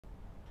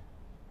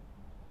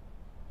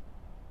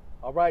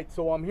All right,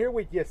 so I'm here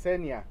with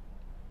Yesenia.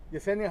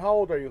 Yesenia, how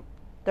old are you?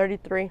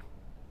 33.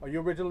 Are you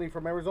originally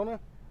from Arizona?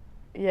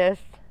 Yes.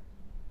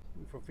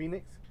 You from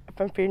Phoenix?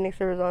 From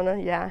Phoenix,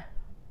 Arizona. Yeah.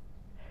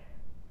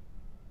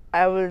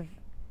 I was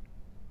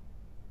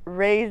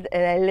raised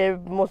and I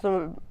lived most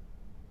of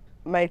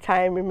my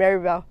time in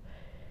Maryville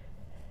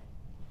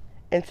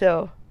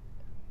until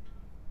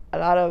a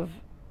lot of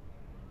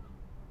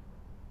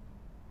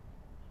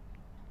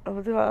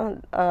what's it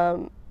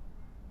called?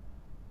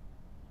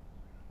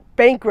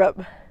 Bankrupt.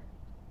 A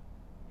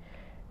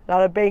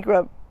lot of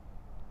bankrupt.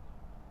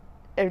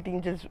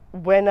 Everything just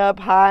went up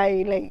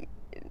high. Like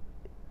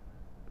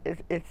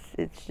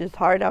it's just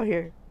hard out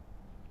here.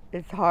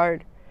 It's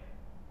hard.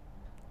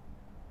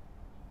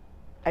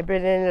 I've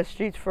been in the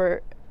streets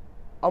for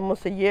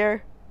almost a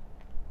year.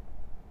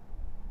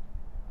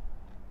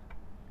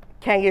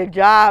 Can't get a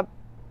job.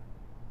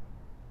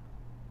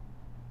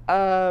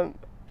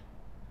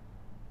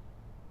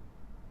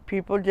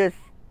 People just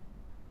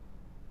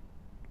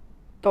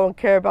don't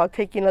care about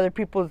taking other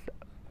people's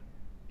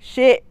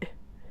shit.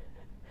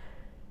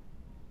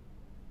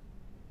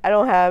 I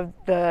don't have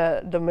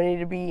the money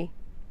to be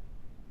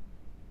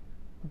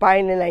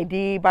buying an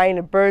ID, buying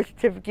a birth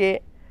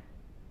certificate,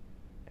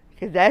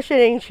 because that shit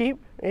ain't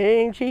cheap. It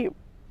ain't cheap.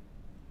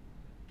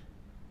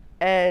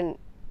 And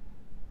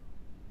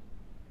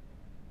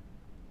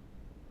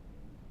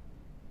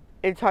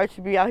it's hard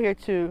to be out here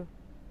to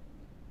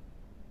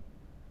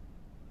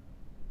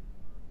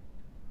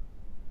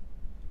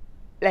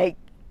like,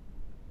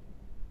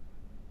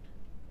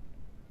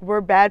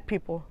 we're bad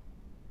people.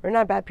 We're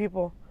not bad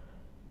people.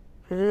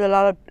 Because there's a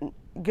lot of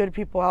good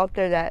people out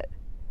there that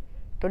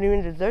don't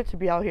even deserve to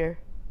be out here.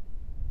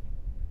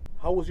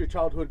 How was your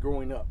childhood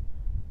growing up?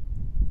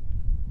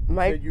 You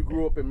said you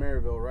grew up in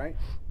Maryville, right?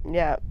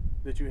 Yeah.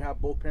 Did you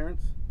have both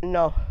parents?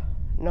 No.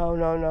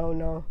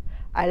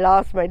 I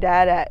lost my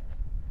dad at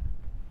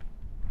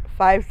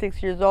 5,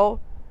 6 years old.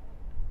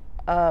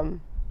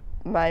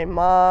 My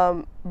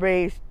mom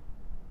raised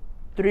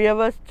 3 of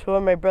us, 2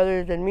 of my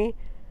brothers and me.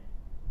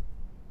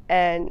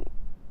 And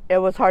it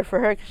was hard for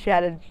her because she had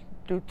to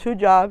do 2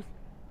 jobs.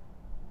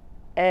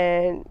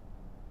 And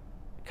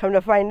come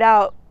to find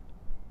out,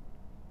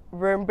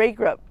 we're in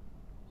bankrupt.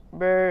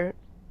 We're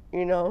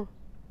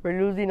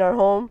losing our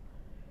home.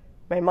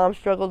 My mom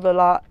struggled a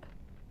lot.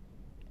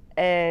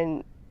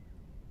 And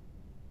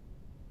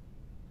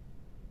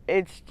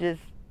it's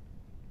just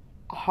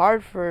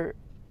hard for,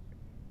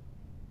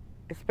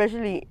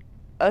 especially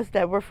us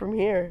that were from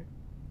here.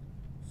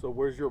 So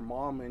where's your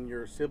mom and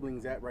your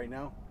siblings at right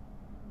now?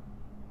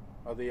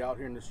 Are they out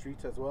here in the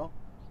streets as well?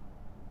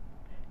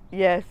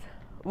 Yes.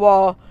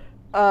 Well,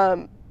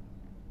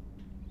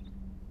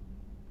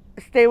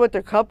 stay with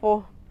their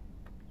couple.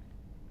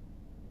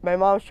 My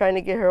mom's trying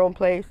to get her own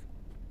place.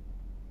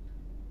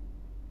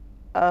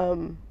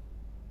 But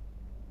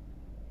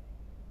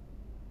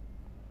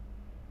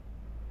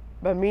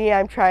me,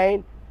 I'm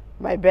trying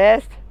my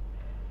best.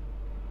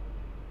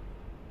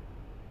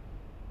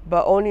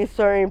 But only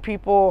certain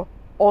people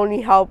only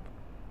help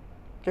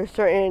their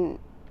certain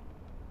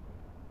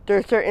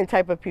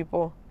type of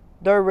people,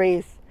 their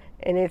race,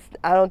 and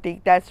I don't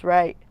think that's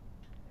right,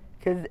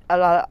 because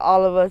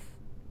all of us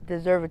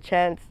deserve a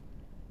chance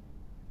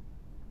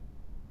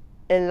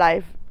in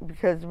life,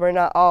 because we're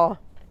not all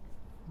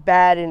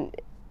bad,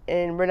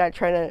 and we're not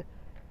trying to,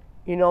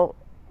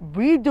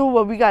 we do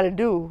what we gotta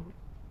do.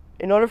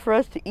 In order for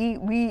us to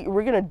eat,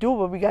 we're gonna do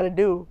what we gotta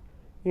do.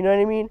 You know what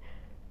I mean?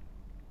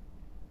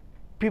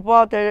 People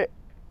out there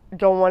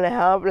don't want to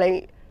help.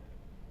 Like,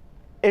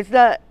 it's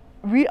not,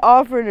 we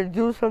offer to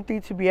do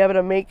something to be able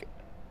to make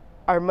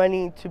our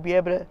money, to be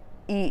able to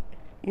eat.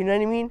 You know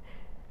what I mean?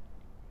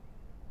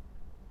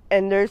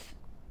 And there's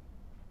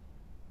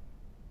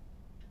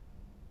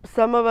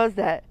some of us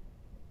that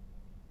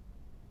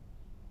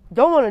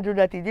don't want to do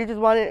nothing. They just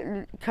want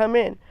to come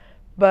in.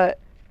 But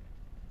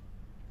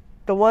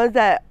the ones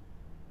that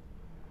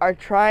are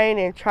trying,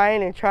 it's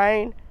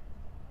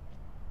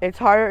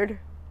hard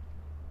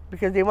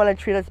because they want to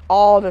treat us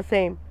all the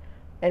same.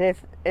 And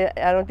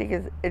I don't think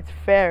it's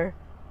fair,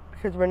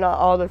 because we're not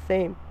all the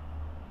same.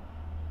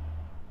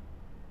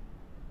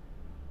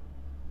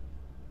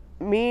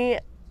 Me,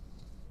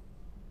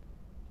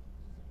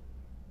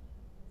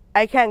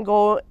 I can't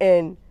go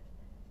and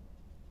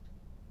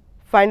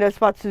find a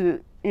spot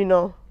to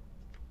go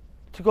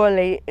and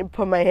lay and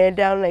put my head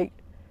down. Like,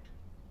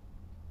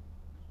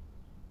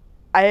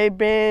 I've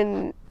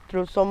been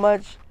through so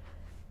much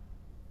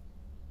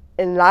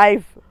in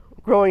life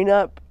growing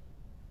up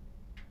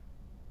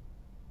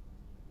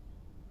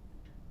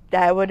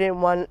that I wouldn't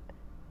want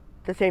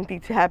the same thing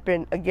to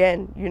happen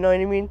again. You know what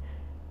I mean?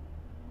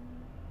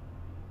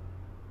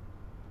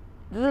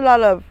 There's a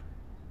lot of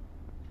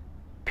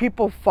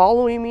people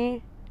following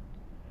me,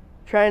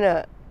 trying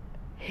to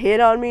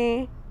hit on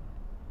me.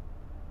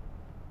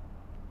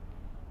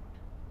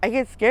 I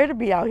get scared to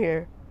be out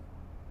here.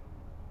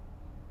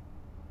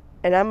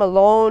 And I'm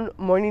alone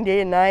morning, day,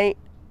 and night,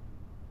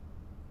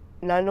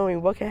 not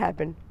knowing what can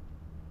happen.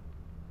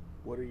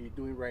 What are you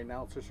doing right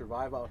now to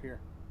survive out here?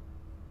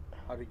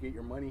 How to get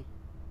your money?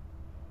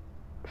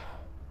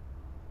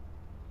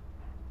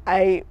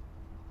 I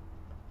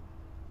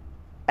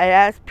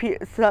ask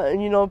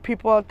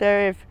people out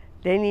there if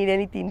they need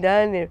anything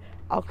done. If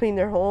I'll clean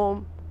their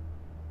home,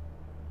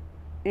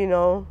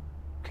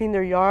 clean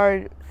their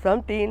yard,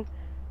 something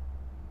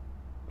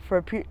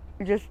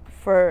just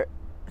for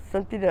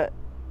something to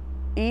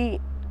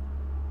eat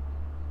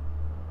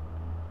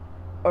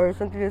or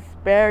something to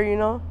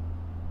spare.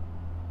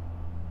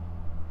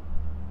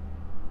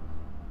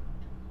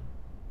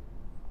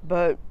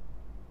 But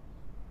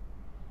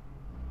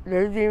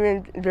there's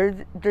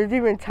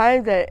even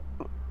times that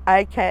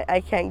I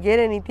can't get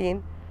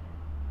anything,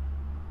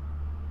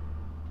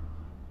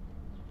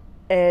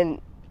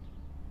 and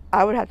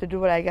I would have to do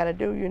what I gotta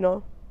do,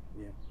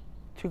 Yeah.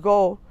 to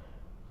go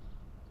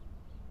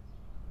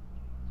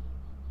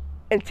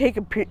and take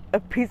a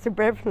piece of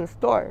bread from the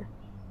store,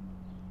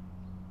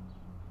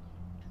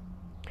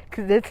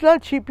 because it's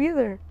not cheap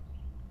either.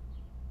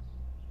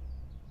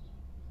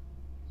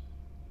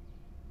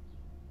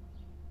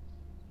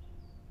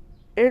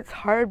 It's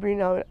hard being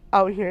out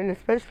here, and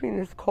especially in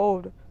this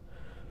cold.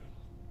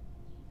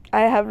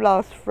 I have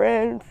lost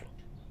friends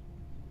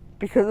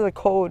because of the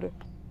cold.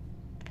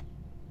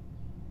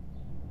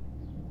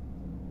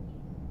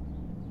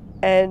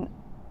 And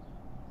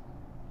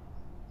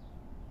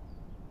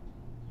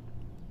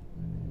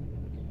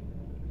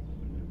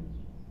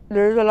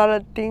there's a lot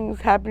of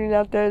things happening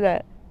out there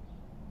that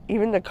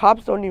even the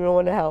cops don't even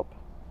want to help.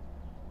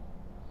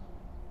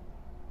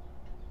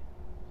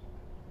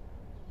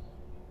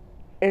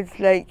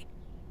 It's like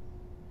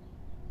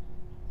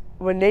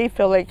when they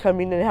feel like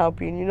coming and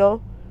helping,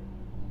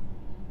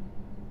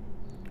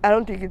 I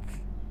don't think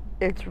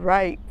it's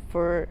right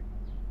for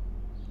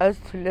us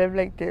to live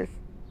like this,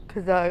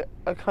 because our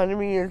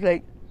economy is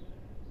like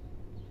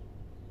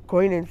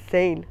going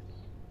insane.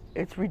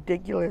 It's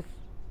ridiculous.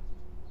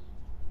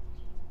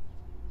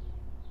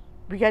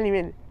 We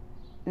can't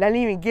not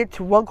even get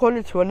to one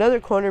corner to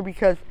another corner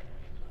because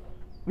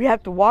we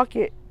have to walk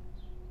it.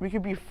 We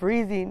could be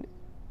freezing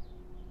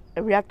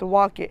and we have to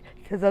walk it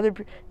because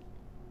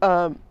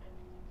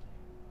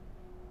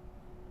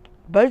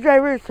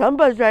some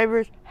bus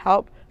drivers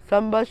help,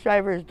 some bus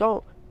drivers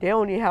don't. They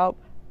only help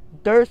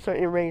their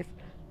certain race,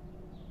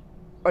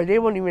 or they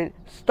won't even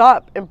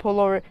stop and pull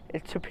over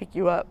to pick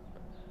you up.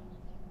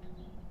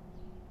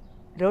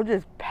 They'll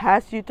just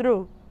pass you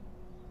through.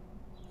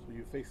 So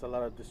you face a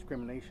lot of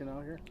discrimination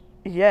out here?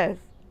 Yes,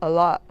 a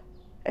lot.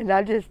 And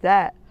not just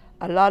that,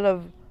 a lot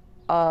of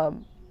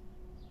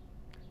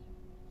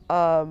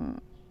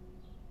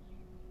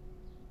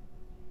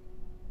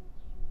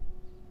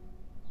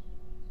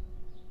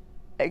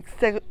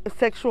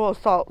sexual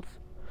assaults.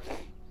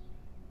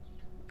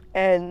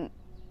 And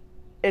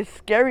it's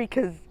scary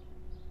because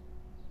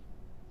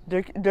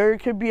there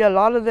could be a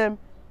lot of them,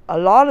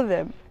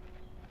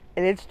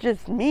 and it's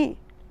just me.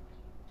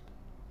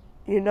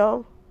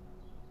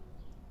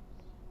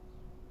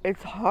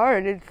 It's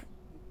hard.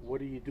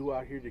 What do you do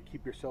out here to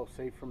keep yourself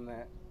safe from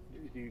that?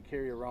 Do you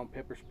carry around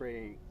pepper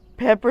spray?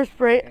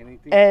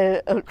 Anything?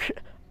 And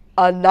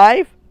a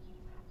knife.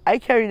 I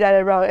carry that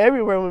around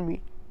everywhere with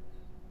me.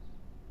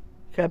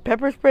 'Cause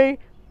pepper spray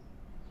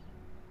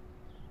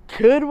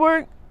could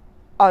work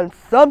on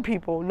some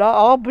people, not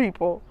all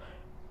people.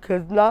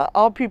 Because not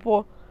all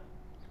people,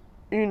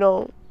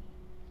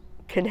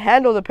 can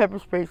handle the pepper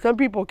spray. Some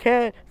people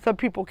can, some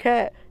people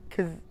can't.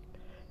 Because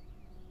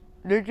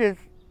they're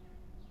just...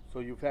 So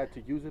you've had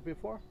to use it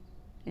before?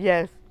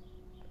 Yes.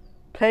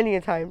 Plenty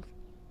of times.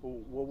 Well,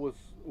 what was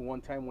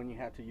one time when you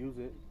had to use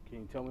it?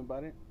 Can you tell me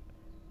about it?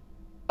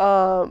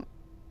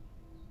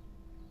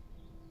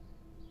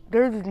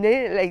 There's this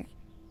native, like,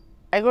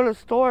 I go to the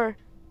store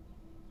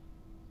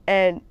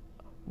and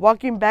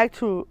walking back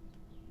to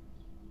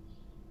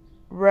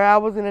where I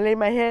was going to lay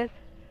my head,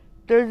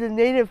 there's a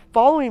native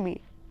following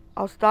me.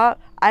 I'll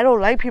stop. I don't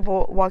like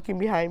people walking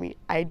behind me.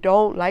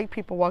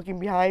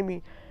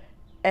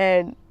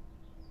 And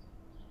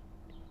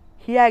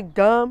he act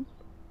dumb.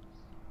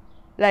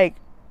 Like,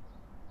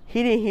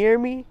 he didn't hear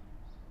me.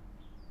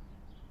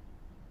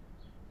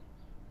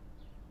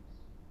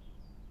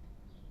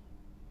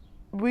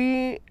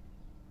 We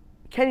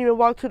can't even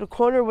walk to the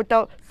corner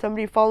without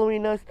somebody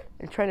following us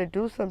and trying to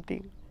do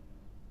something.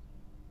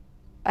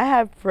 I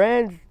have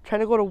friends trying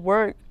to go to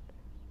work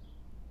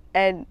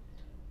and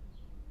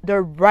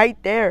they're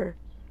right there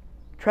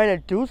trying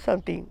to do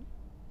something,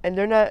 and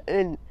they're not.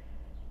 And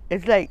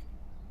it's like,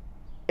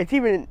 it's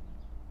even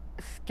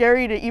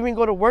scary to even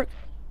go to work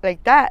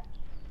like that,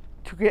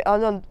 to get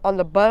on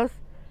the bus,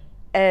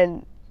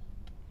 and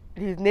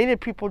these native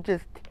people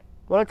just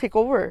want to take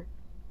over.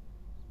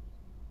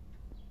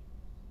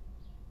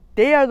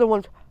 They are the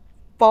ones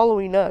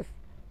following us,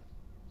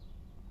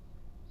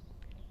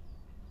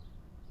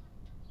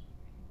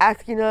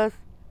 asking us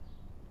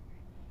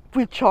if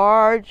we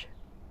charge,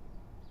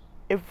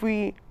 if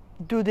we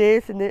do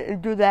this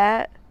and do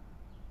that.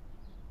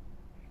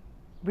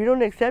 We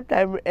don't accept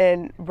that,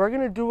 and we're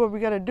going to do what we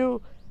got to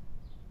do,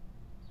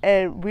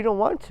 and we don't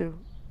want to.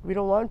 We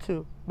don't want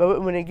to.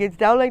 But when it gets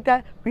down like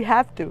that, we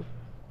have to.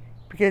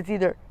 Because it's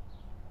either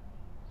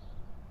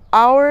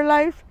our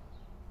life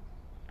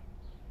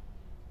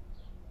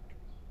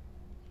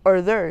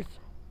or theirs.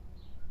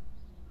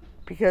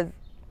 Because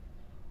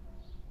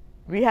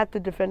we have to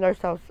defend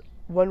ourselves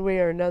one way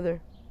or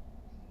another.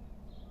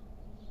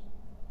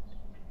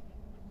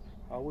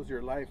 How was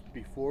your life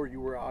before you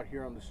were out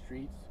here on the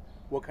streets?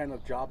 What kind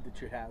of job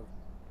did you have?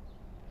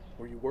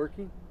 Were you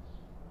working?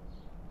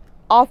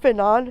 Off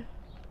and on.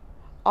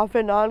 Off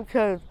and on,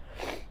 because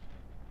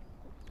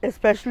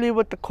especially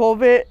with the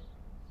COVID,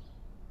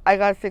 I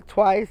got sick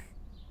twice.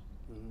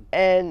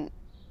 And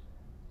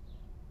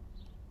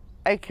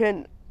I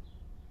couldn't,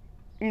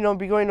 be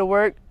going to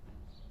work.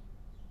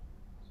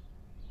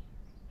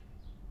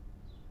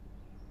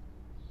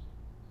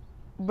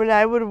 When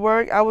I would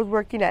work, I was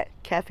working at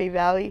Cafe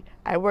Valley.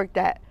 I worked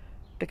at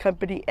the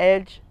company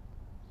Edge.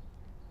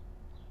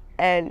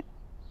 And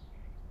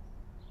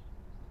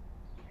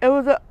it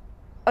was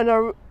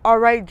an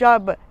alright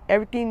job, but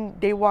everything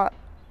they want,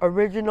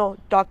 original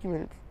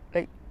documents.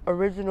 Like,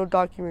 original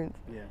documents.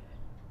 Yeah.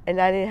 And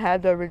I didn't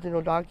have the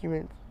original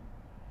documents.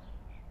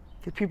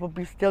 Because people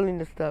be stealing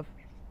the stuff.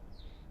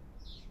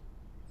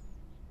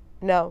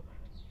 Now,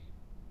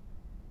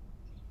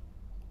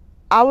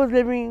 I was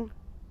living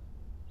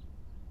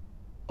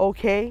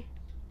okay.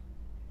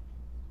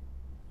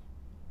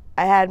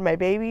 I had my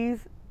babies.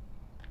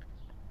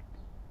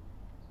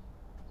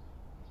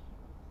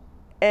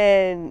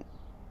 And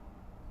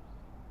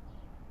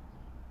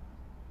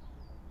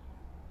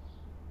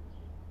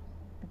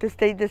the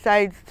state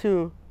decides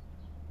to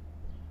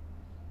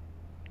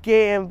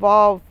get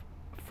involved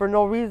for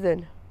no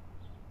reason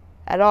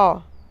at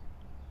all.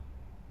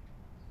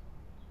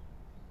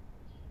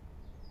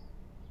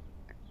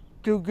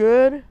 Do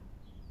good,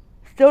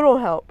 still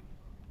don't help.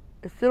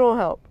 It still don't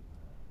help.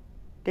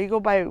 They go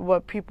by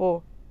what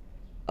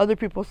other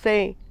people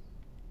say,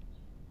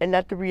 and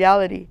not the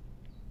reality.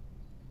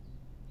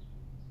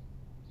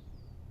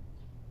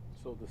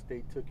 So the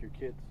state took your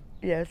kids?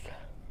 Yes.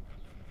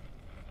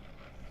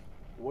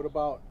 What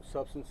about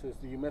substances?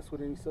 Do you mess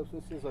with any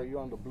substances? Are you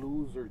on the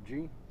blues or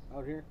G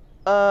out here?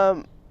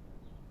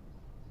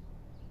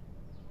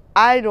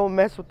 I don't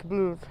mess with the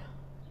blues.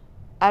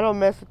 I don't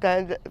mess with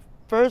that.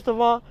 First of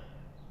all,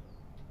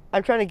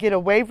 I'm trying to get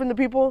away from the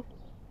people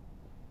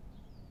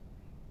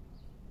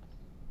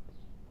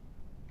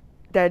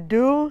that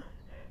do,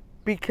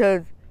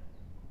 because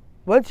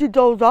once you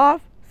doze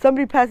off,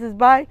 somebody passes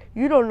by,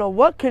 you don't know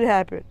what could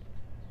happen,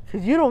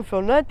 because you don't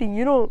feel nothing.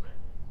 You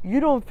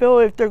don't feel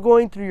if they're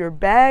going through your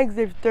bags,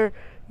 if they're,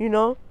 you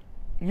don't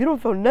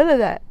feel none of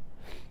that.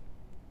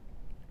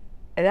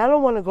 And I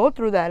don't want to go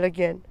through that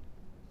again.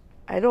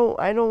 I don't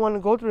want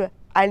to go through that.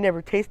 I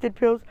never tasted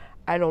pills.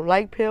 I don't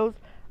like pills.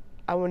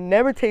 I will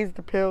never taste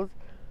the pills.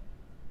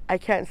 I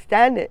can't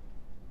stand it.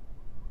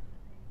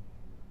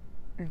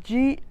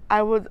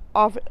 I was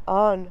off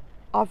and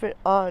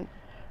on.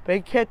 But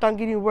it kept on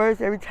getting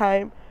worse every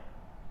time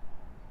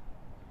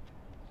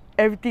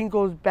everything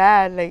goes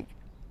bad. Like,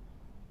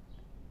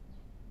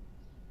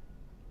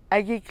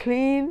 I get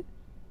clean,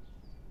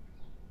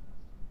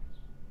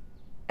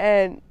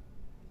 and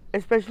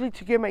especially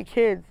to get my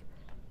kids.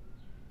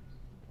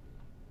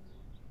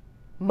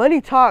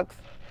 Money talks.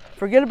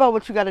 Forget about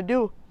what you gotta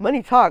do.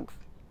 Money talks.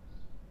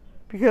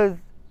 Because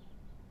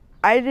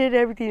I did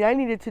everything I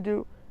needed to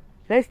do,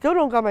 and I still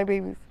don't got my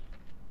babies.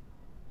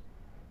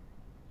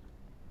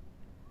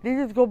 They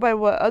just go by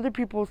what other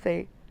people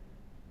say.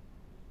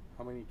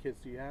 How many kids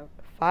do you have?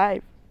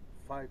 5.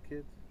 5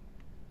 kids?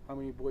 How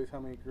many boys, how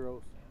many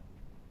girls?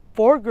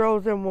 4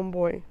 girls and 1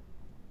 boy.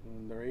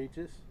 And their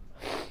ages?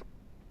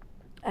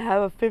 I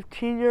have a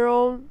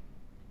 15-year-old,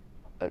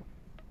 a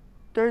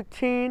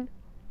 13,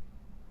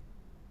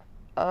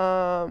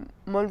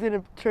 one's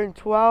gonna turn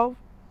 12,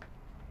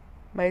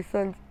 my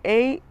son's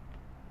 8,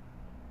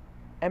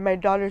 and my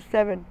daughter's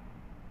 7.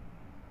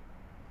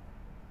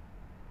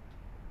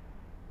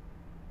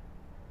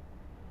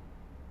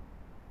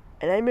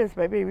 And I miss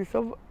my baby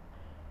so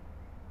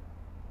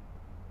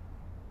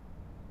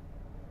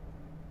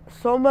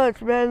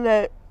much, man,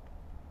 that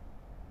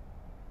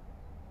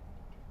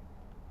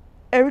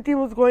everything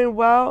was going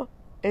well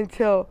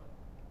until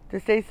the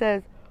state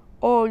says,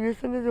 oh, your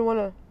son doesn't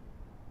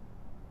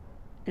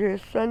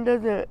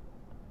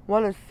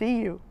want to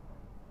see you.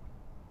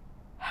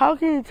 How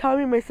can you tell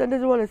me my son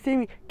doesn't want to see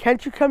me?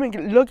 Can't you come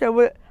and look at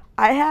what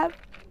I have?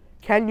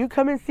 Can you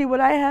come and see what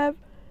I have?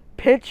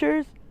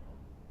 Pictures,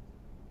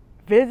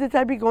 visits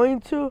I be going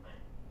to,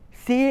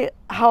 see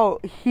how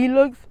he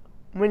looks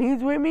when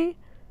he's with me?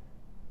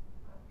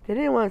 They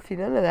didn't want to see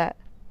none of that.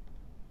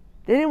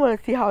 They didn't want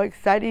to see how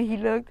excited he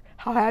looked,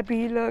 how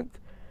happy he looked.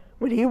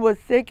 When he was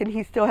sick and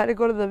he still had to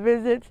go to the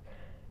visits,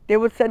 they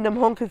would send him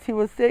home because he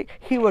was sick.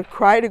 He would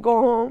cry to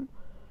go home.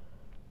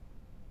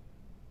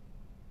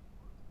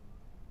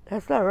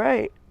 That's not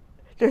right.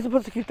 They're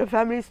supposed to keep the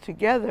families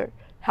together,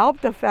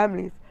 help the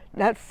families,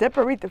 not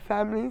separate the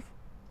families.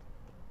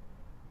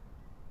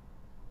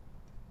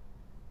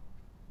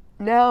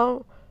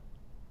 Now,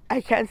 I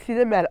can't see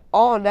them at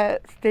all,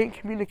 not stay in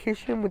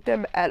communication with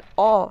them at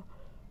all.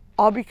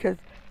 All because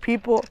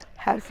people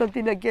have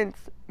something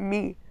against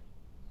me.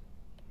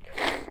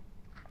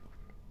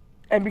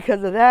 And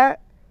because of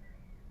that,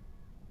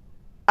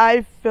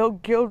 I feel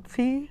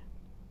guilty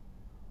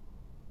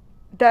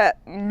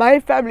that my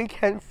family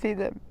can't see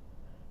them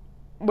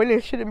when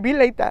it shouldn't be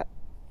like that.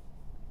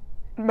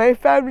 My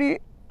family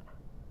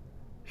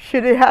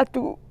shouldn't have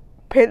to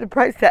pay the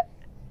price that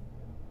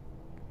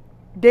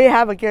they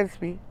have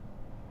against me.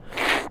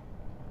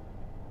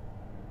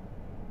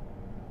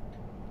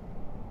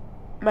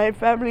 My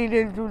family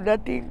didn't do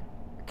nothing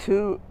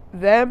to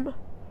them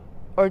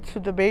or to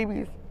the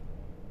babies.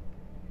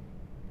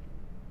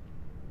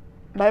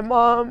 My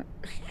mom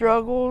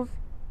struggles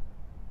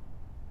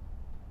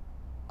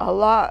a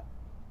lot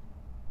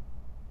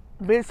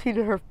missing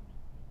her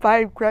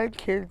 5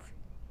 grandkids.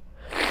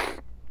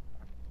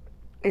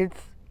 It's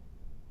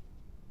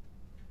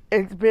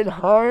been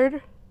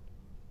hard.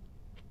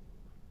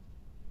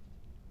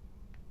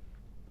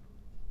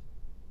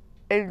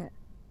 And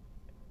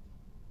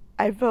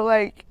I feel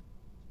like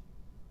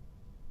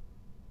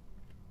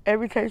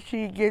every time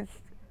she gets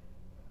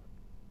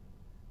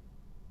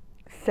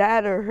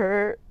sad or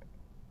hurt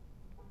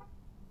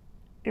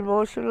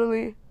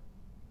emotionally,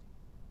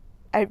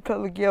 I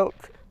feel the guilt.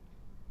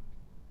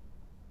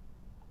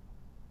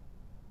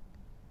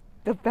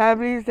 The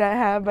families that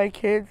have my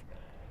kids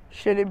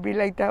shouldn't be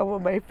like that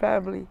with my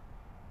family.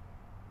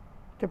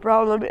 If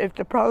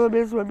the problem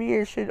is with me,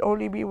 it should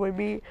only be with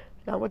me,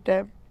 not with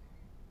them.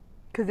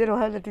 Because they don't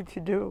have nothing to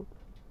do.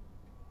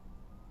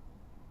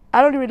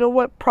 I don't even know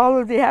what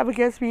problems they have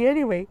against me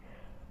anyway.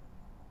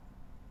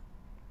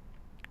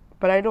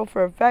 But I know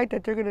for a fact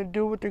that they're going to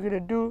do what they're going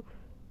to do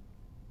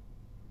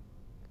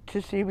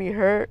to see me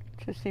hurt,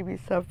 to see me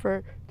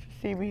suffer, to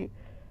see me,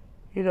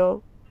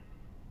 in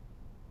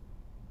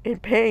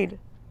pain.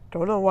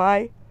 Don't know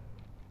why.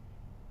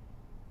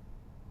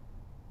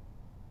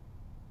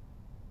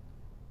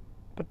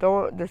 But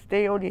the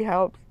state only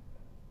helps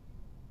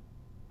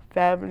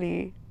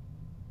family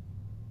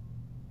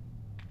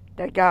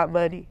that got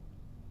money.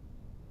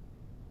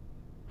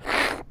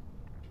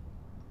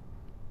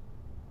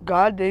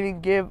 God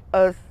didn't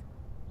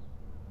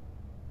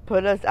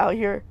put us out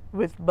here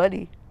with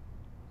money.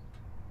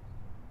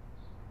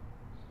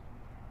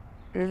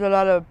 There's a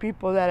lot of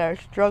people that are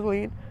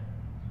struggling.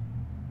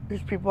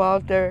 There's people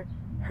out there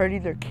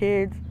hurting their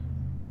kids,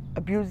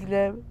 abusing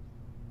them,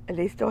 and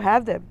they still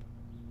have them.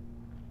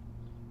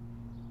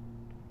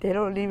 They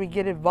don't even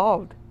get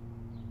involved.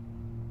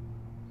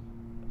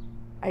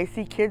 I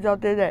see kids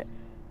out there that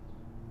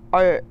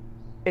are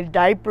in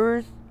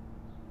diapers,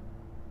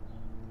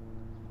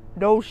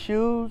 no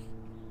shoes,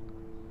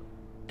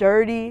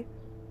 dirty,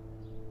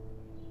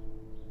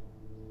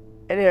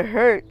 and it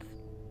hurts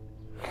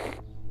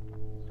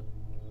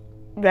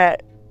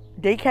that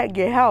they can't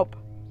get help.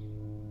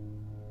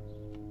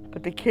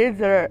 But the kids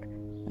that are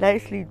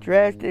nicely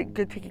dressed and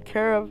good taken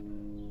care of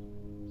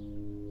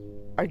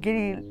are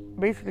getting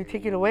basically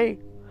taken away.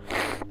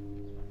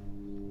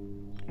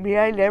 Me,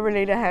 I never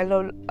laid a hand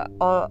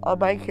on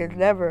my kids,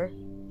 never.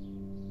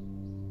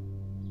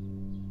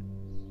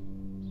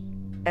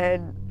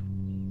 And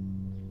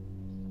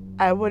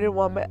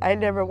I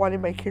never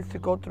wanted my kids to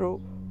go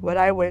through what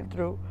I went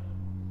through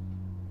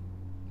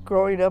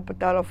growing up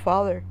without a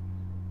father.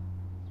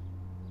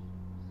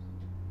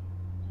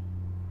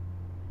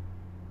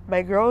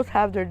 My girls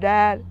have their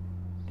dad,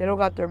 they don't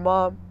got their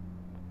mom.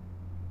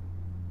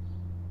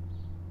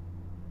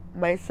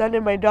 My son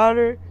and my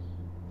daughter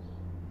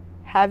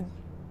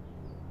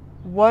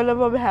one of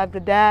them have the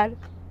dad,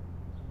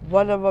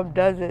 one of them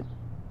doesn't,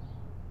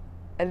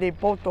 and they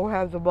both don't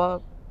have the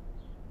mom.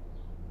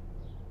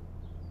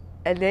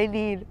 And they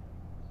need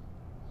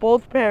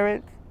both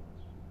parents,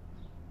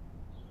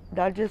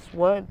 not just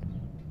one,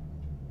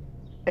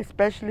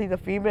 especially the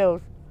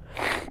females.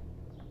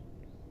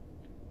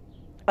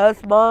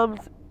 Us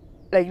moms,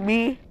 like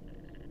me,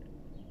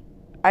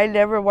 I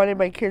never wanted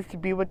my kids to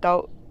be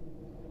without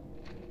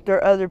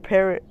their other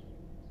parent.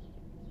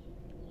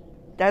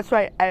 That's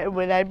why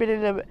when I've been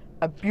in an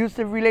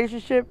abusive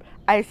relationship,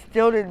 I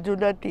still didn't do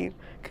nothing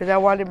because I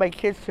wanted my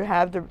kids to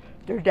have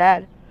their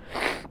dad.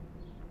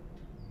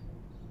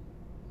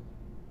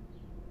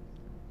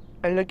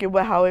 And look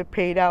at how it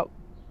paid out.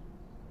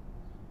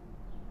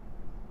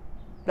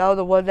 Now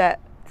the one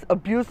that's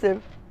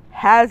abusive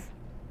has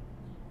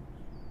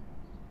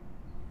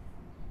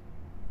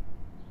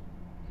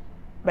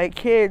my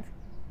kids,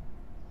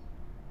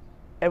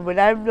 and when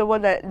I'm the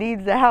one that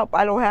needs the help,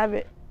 I don't have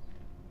it.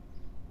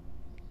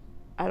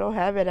 I don't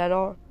have it at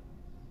all.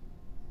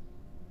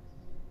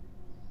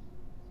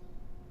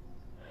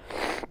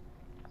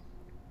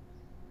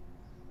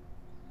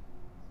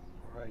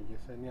 Alright,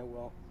 Yesenia,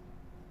 well,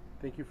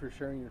 thank you for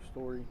sharing your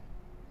story.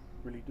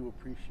 Really do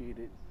appreciate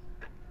it.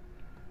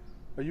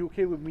 Are you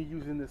okay with me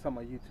using this on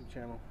my YouTube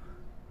channel?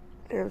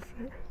 Yes,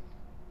 sir.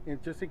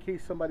 And just in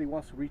case somebody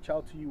wants to reach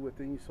out to you with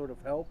any sort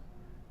of help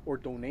or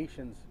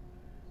donations,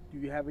 Do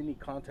you have any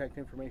contact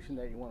information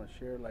that you want to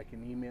share, like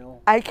an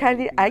email? I can't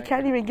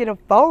even get a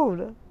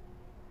phone.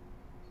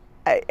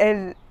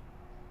 And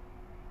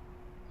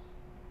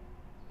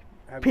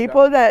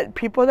people that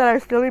are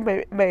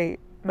stealing my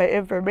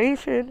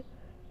information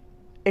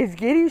is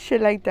getting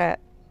shit like that.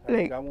 Have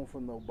Like, you got one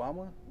from the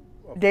Obama?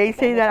 They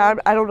say that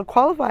I don't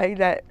qualify,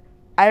 that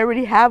I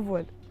already have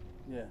one.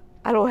 Yeah.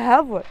 I don't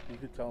have one. You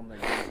could tell them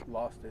that you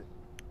lost it.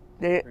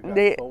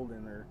 They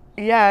stolen or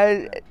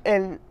yeah,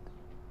 and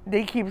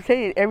they keep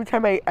saying every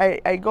time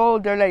I go,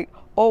 they're like,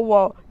 oh,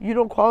 well, you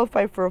don't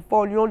qualify for a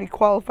phone, you only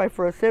qualify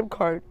for a SIM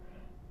card.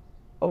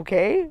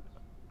 Okay?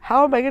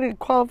 How am I going to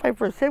qualify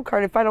for a SIM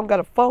card if I don't got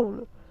a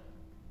phone?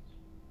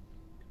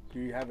 Do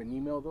you have an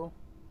email, though?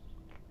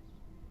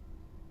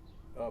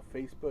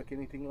 Facebook,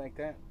 anything like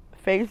that?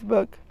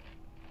 Facebook.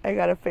 I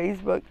got a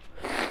Facebook.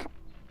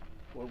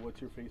 What's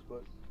your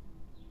Facebook?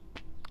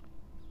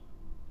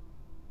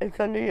 It's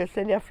under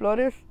Yesenia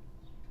Flores.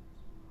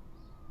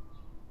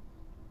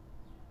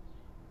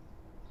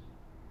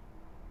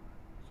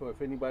 So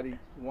if anybody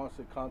wants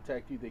to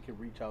contact you, they can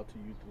reach out to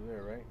you through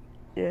there, right?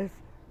 Yes.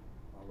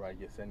 All right,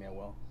 Yesenia.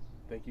 Well,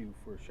 thank you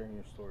for sharing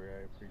your story.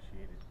 I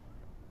appreciate it.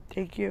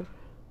 Thank you.